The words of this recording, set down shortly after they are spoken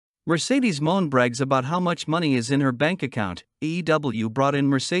Mercedes Moné brags about how much money is in her bank account. AEW brought in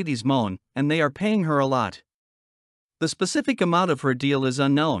Mercedes Moné, and they are paying her a lot. The specific amount of her deal is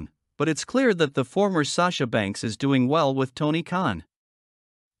unknown, but it's clear that the former Sasha Banks is doing well with Tony Khan.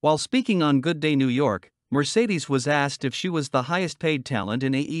 While speaking on Good Day New York, Mercedes was asked if she was the highest paid talent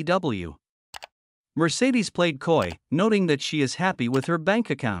in AEW. Mercedes played coy, noting that she is happy with her bank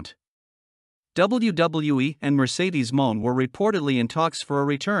account. WWE and Mercedes Moné were reportedly in talks for a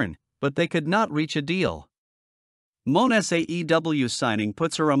return, but they could not reach a deal. Moné's AEW signing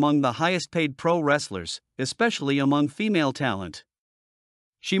puts her among the highest paid pro wrestlers, especially among female talent.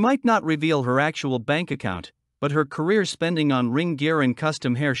 She might not reveal her actual bank account, but her career spending on ring gear and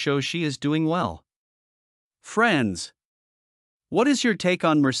custom hair shows she is doing well. Friends, what is your take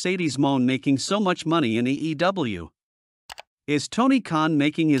on Mercedes Moné making so much money in AEW? Is Tony Khan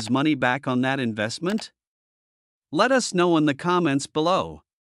making his money back on that investment? Let us know in the comments below.